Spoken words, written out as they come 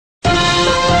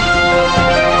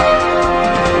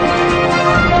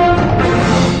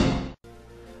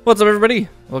What's up, everybody?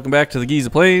 Welcome back to the Giza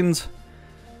Plains.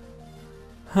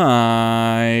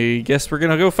 I guess we're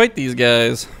gonna go fight these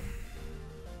guys.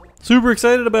 Super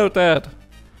excited about that.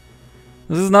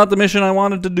 This is not the mission I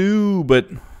wanted to do, but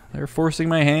they're forcing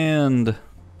my hand.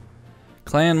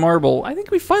 Clan Marble. I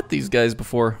think we fought these guys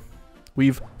before.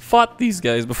 We've fought these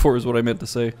guys before is what I meant to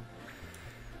say.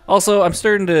 Also, I'm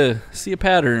starting to see a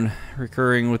pattern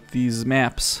recurring with these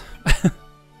maps.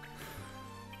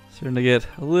 Starting to get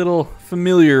a little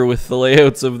familiar with the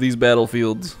layouts of these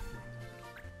battlefields.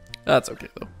 That's okay,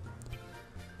 though.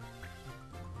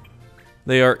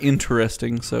 They are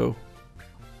interesting, so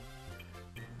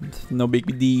no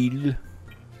big deal.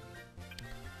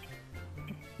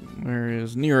 Where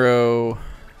is Nero?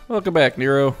 Welcome back,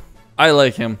 Nero. I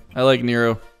like him. I like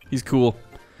Nero. He's cool.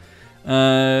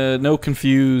 No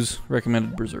confuse.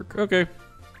 Recommended Berserk. Okay.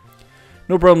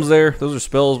 No problems there. Those are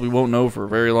spells we won't know for a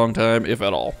very long time, if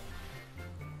at all.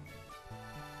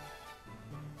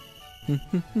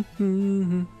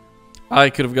 I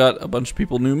could have got a bunch of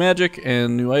people new magic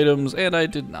and new items, and I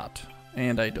did not.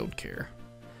 And I don't care.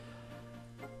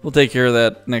 We'll take care of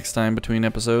that next time between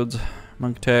episodes.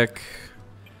 Monk Tech.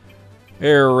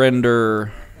 Air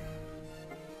Render.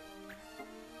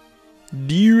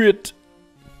 Do it.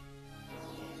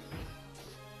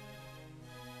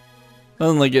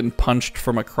 Nothing like getting punched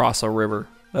from across a river.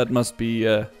 That must be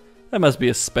a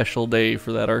special day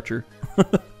for that archer.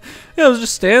 Yeah, I was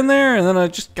just standing there, and then I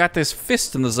just got this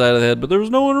fist in the side of the head, but there was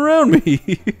no one around me.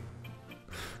 It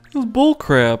was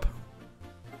bullcrap.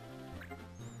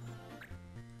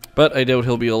 But I doubt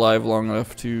he'll be alive long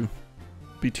enough to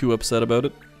be too upset about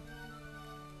it.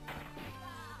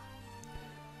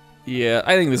 Yeah,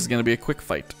 I think this is going to be a quick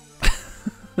fight.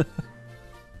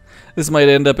 This might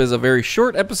end up as a very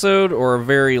short episode or a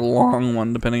very long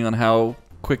one, depending on how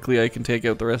quickly I can take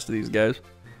out the rest of these guys.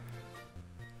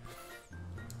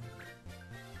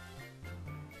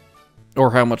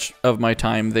 Or how much of my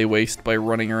time they waste by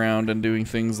running around and doing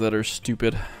things that are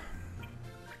stupid.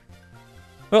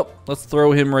 Well, let's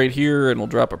throw him right here and we'll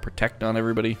drop a protect on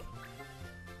everybody.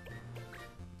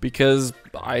 Because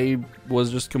I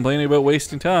was just complaining about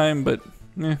wasting time, but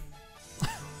eh.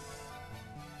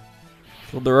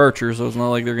 Well, they're archers, so it's not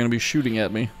like they're going to be shooting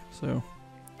at me, so.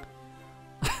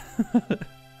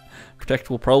 Protect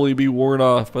will probably be worn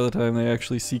off by the time they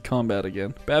actually see combat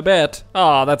again. Babette!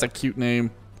 Aw, that's a cute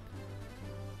name.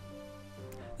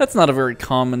 That's not a very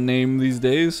common name these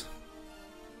days.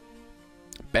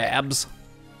 Babs.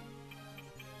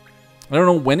 I don't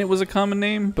know when it was a common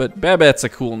name, but Babette's a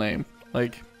cool name.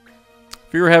 Like,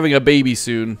 if you're having a baby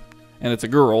soon, and it's a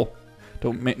girl,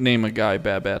 don't name a guy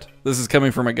Babette. This is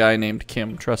coming from a guy named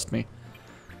Kim, trust me.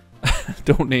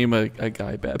 Don't name a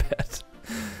guy Babette.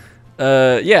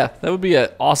 Yeah, that would be an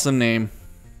awesome name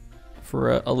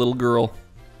for a little girl.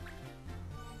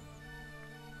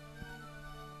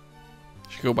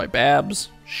 Should go by Babs.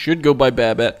 Should go by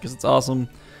Babette because it's awesome.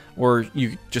 Or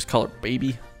you just call her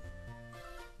Baby.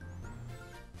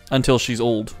 Until she's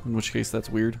old, in which case that's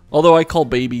weird. Although I call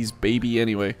babies Baby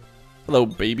anyway. Hello,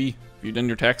 baby. Have you done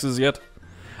your taxes yet?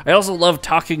 I also love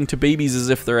talking to babies as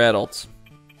if they're adults.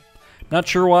 Not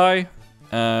sure why.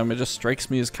 It just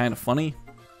strikes me as kind of funny.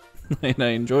 And I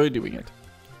enjoy doing it.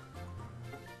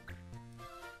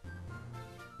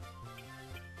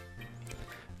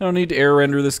 I don't need to air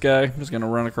render this guy. I'm just going to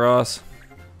run across.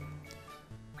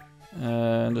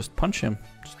 And just punch him.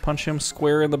 Just punch him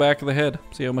square in the back of the head.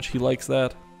 See how much he likes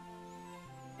that.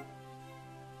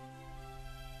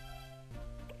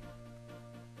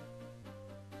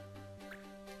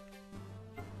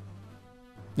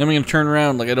 Then I'm going to turn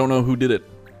around like I don't know who did it.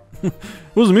 It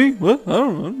wasn't me. What? I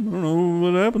don't know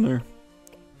what happened there.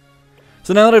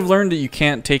 So now that I've learned that you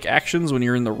can't take actions when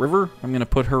you're in the river, I'm going to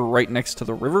put her right next to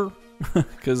the river.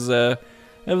 Because I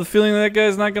have the feeling that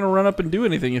guy's not going to run up and do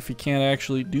anything if he can't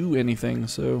actually do anything.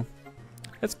 So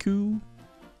that's cool.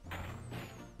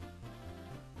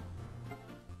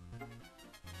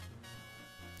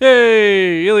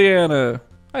 Hey, Ileana.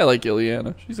 I like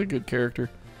Ileana. She's a good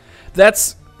character.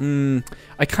 That's...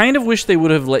 I kind of wish they would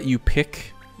have let you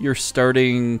pick your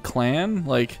starting clan.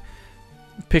 Like,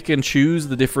 pick and choose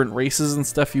the different races and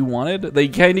stuff you wanted. They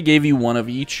kind of gave you one of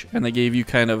each, and they gave you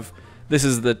kind of, this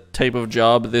is the type of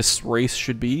job this race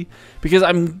should be. Because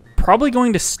I'm probably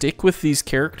going to stick with these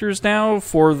characters now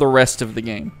for the rest of the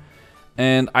game.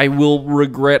 And I will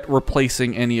regret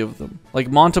replacing any of them.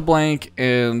 Like, Monteblanc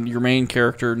and your main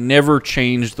character never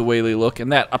changed the way they look,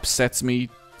 and that upsets me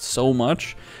so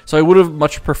much. So I would have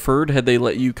much preferred had they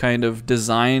let you kind of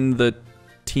design the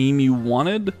team you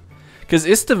wanted. Because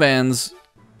Istvan's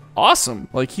awesome.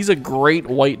 Like, he's a great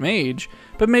white mage,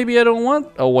 but maybe I don't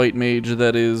want a white mage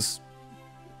that is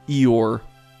Eeyore.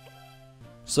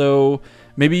 So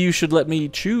maybe you should let me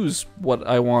choose what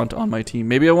I want on my team.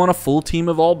 Maybe I want a full team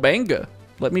of all Banga.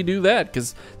 Let me do that,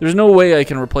 because there's no way I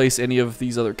can replace any of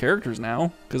these other characters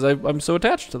now, because I'm so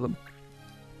attached to them.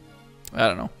 I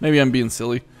don't know. Maybe I'm being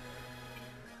silly.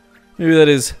 Maybe that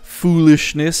is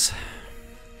foolishness.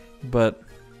 But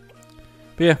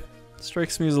yeah, it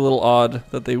strikes me as a little odd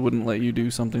that they wouldn't let you do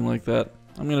something like that.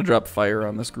 I'm going to drop fire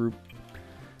on this group.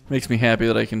 Makes me happy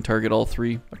that I can target all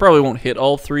three. I probably won't hit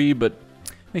all three, but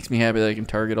makes me happy that I can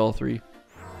target all three.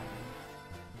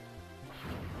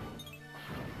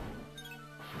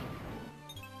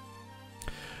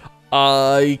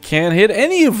 I can't hit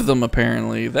any of them,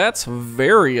 apparently. That's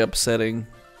very upsetting.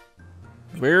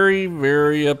 Very,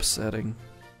 very upsetting.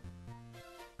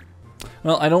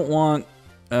 Well, I don't want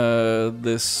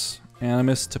this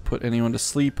Animus to put anyone to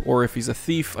sleep, or if he's a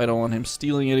thief, I don't want him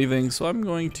stealing anything, so I'm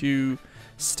going to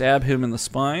stab him in the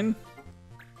spine.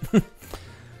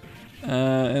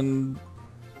 And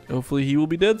hopefully he will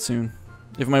be dead soon.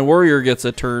 If my warrior gets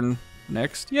a turn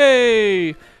next,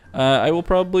 yay! I will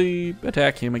probably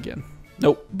attack him again.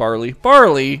 Nope, Barley.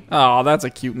 Barley! Oh, that's a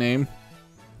cute name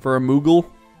for a Moogle.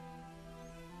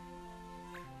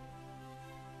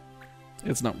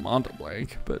 It's not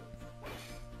Monteblanc, but...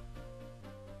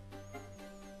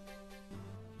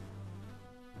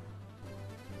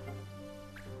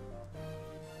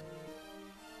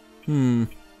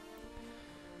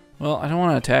 Well, I don't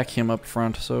want to attack him up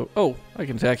front, so... Oh, I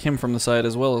can attack him from the side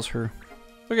as well as her.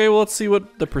 Okay, well, let's see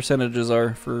what the percentages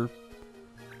are for...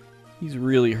 He's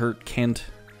really hurt Kent.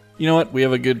 You know what? We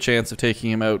have a good chance of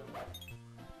taking him out.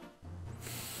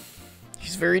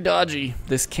 He's very dodgy,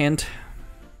 this Kent.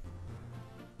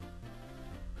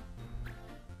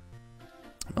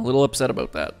 I'm a little upset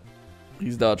about that.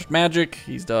 He's dodged magic.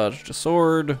 He's dodged a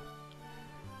sword.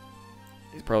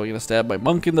 He's probably going to stab my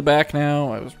monk in the back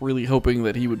now. I was really hoping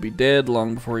that he would be dead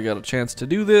long before he got a chance to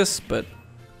do this, but...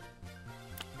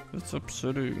 It's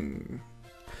upsetting.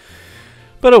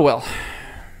 But oh well.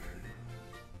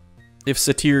 If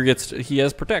Satyr gets... he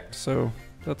has Protect, so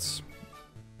that's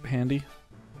handy.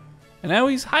 And now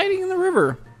he's hiding in the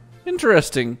river.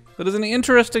 Interesting. That is an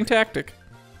interesting tactic.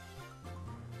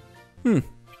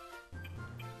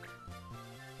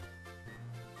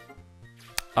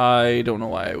 I don't know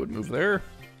why I would move there.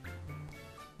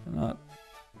 Not...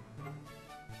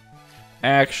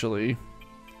 Actually...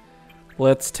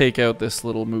 Let's take out this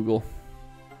little Moogle.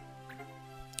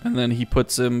 And then he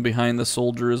puts him behind the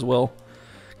soldier as well.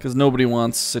 Because nobody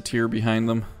wants Satyr behind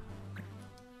them.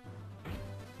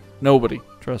 Nobody,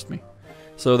 trust me.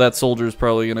 So that soldier is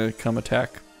probably going to come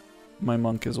attack my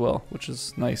monk as well, which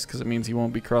is nice because it means he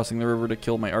won't be crossing the river to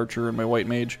kill my archer and my white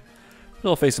mage. But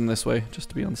I'll face him this way, just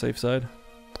to be on the safe side.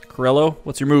 Corello,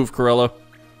 what's your move, Corello?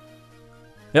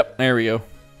 Yep, there we go.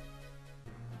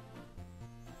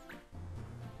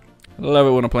 I love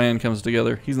it when a plan comes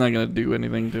together. He's not going to do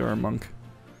anything to our monk.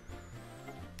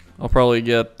 I'll probably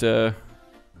get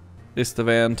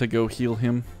Istvan to go heal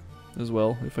him as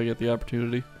well, if I get the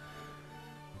opportunity.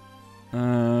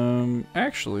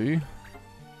 Actually... I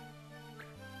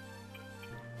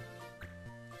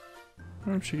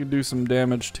wonder if she could do some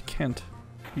damage to Kent.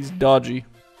 He's dodgy.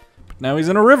 But now he's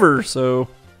in a river, so...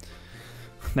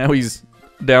 Now he's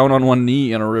down on one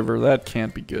knee in a river. That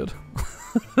can't be good.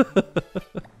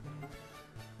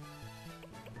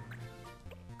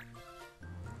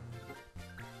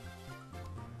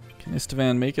 Can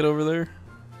Istvan make it over there?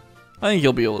 I think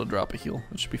he'll be able to drop a heal.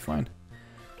 It should be fine.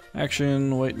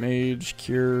 Action, white mage,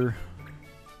 cure.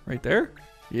 Right there?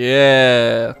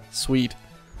 Yeah! Sweet.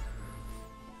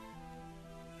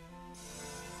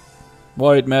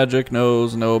 White magic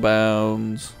knows no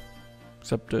bounds.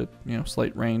 Except a, you know,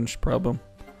 slight range problem.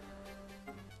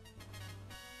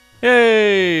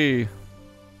 Yay!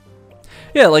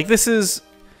 Yeah, like this is...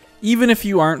 Even if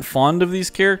you aren't fond of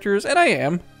these characters, and I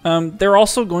am, they're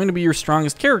also going to be your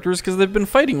strongest characters because they've been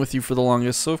fighting with you for the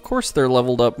longest, so of course they're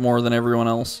leveled up more than everyone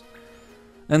else.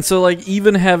 And so, like,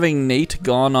 even having Nate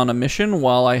gone on a mission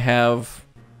while I have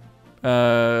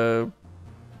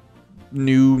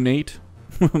new Nate,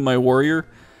 my warrior,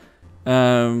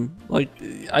 like,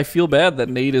 I feel bad that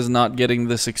Nate is not getting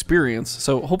this experience.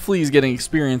 So hopefully he's getting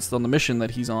experience on the mission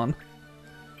that he's on,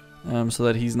 so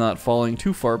that he's not falling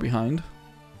too far behind.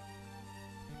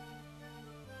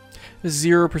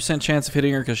 0% chance of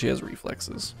hitting her because she has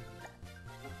reflexes.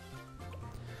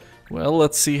 Well,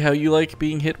 let's see how you like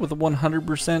being hit with a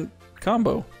 100%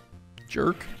 combo,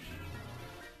 jerk.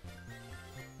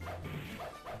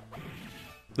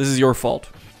 This is your fault.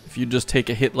 If you just take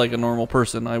a hit like a normal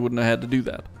person, I wouldn't have had to do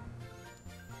that.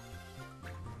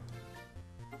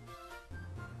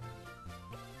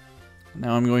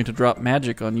 Now I'm going to drop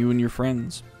magic on you and your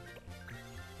friends.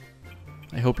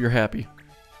 I hope you're happy.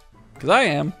 Because I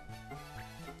am.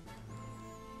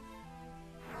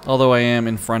 Although I am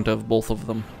in front of both of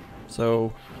them.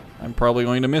 So I'm probably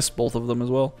going to miss both of them as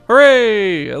well.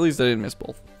 Hooray! At least I didn't miss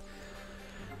both.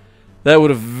 That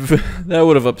would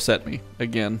have upset me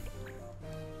again.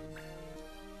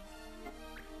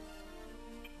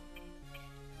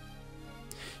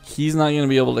 He's not going to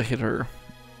be able to hit her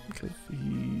because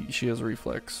she has a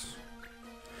reflex.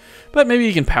 But maybe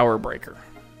he can power break her.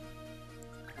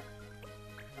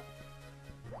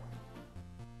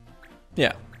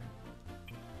 Yeah.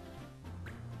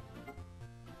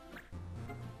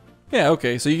 Yeah,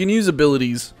 okay, so you can use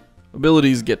abilities.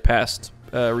 Abilities get past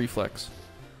reflex.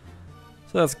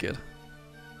 So that's good.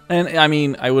 And, I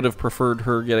mean, I would have preferred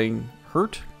her getting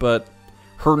hurt, but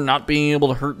her not being able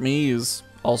to hurt me is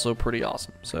also pretty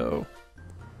awesome. So,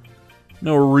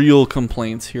 no real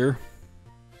complaints here.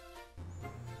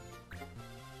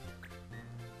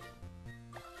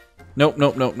 Nope,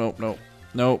 nope, nope, nope, nope.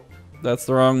 Nope, that's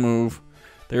the wrong move.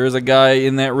 There is a guy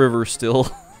in that river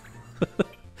still.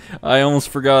 I almost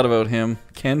forgot about him.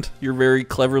 Kent, you're very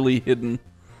cleverly hidden.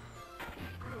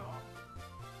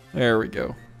 There we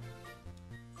go.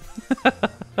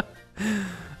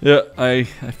 Yeah, I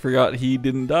forgot he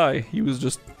didn't die. He was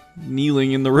just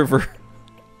kneeling in the river.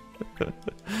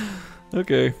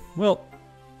 Okay, well,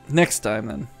 next time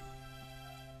then.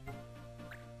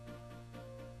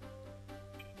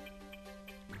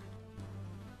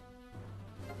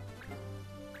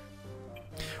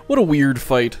 What a weird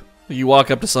fight. You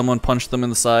walk up to someone, punch them in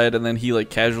the side, and then he like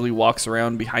casually walks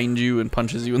around behind you and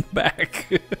punches you in the back.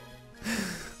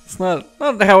 It's not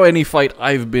how any fight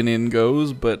I've been in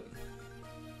goes, but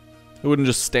I wouldn't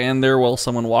just stand there while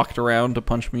someone walked around to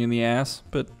punch me in the ass,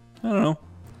 but I don't know.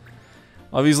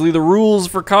 Obviously the rules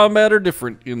for combat are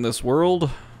different in this world.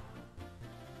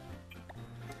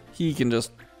 He can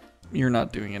just... You're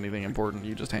not doing anything important,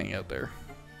 you just hang out there.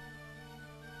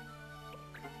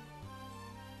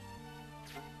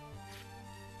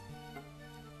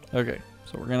 Okay,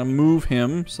 so we're gonna move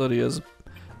him so that he has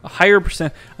a higher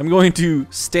percent. I'm going to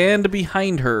stand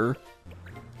behind her, and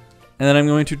then I'm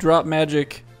going to drop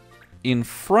magic in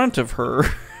front of her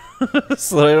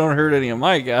so that I don't hurt any of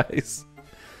my guys.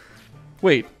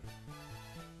 Wait.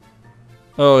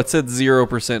 Oh, it said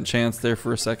 0% chance there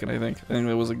for a second, I think. I think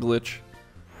that was a glitch.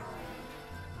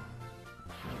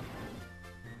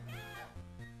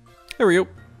 There we go.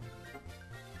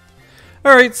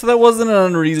 Alright, so that wasn't an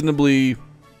unreasonably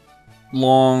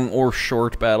long or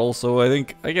short battle, so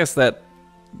I guess that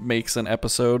makes an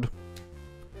episode.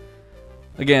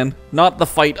 Again, not the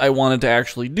fight I wanted to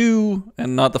actually do,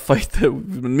 and not the fight that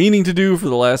we've been meaning to do for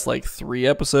the last like 3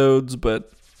 episodes,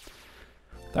 but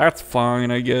that's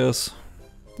fine, I guess.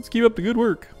 Let's keep up the good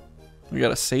work. We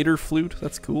got a satyr flute,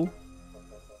 that's cool.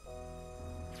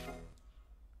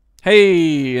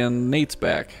 Hey, and Nate's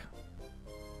back.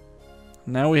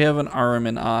 Now we have an arm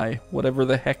and eye, whatever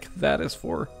the heck that is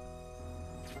for.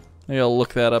 Maybe I'll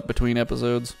look that up between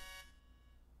episodes.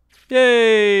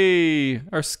 Yay!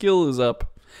 Our skill is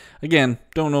up. Again,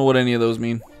 don't know what any of those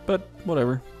mean, but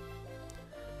whatever.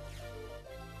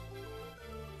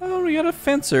 Oh, we got a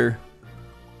fencer.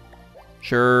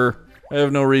 Sure. I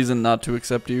have no reason not to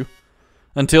accept you.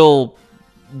 Until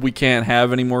we can't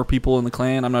have any more people in the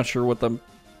clan. I'm not sure what the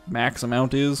max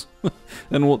amount is.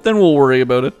 then we'll worry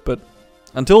about it, but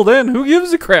until then, who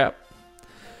gives a crap?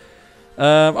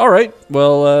 Alright,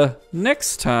 well,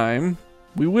 next time,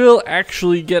 we will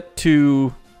actually get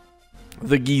to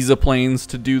the Giza Plains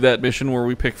to do that mission where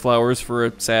we pick flowers for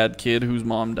a sad kid whose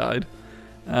mom died.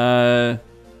 And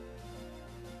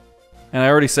I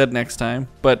already said next time,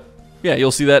 but yeah,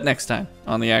 you'll see that next time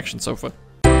on the Action Sofa.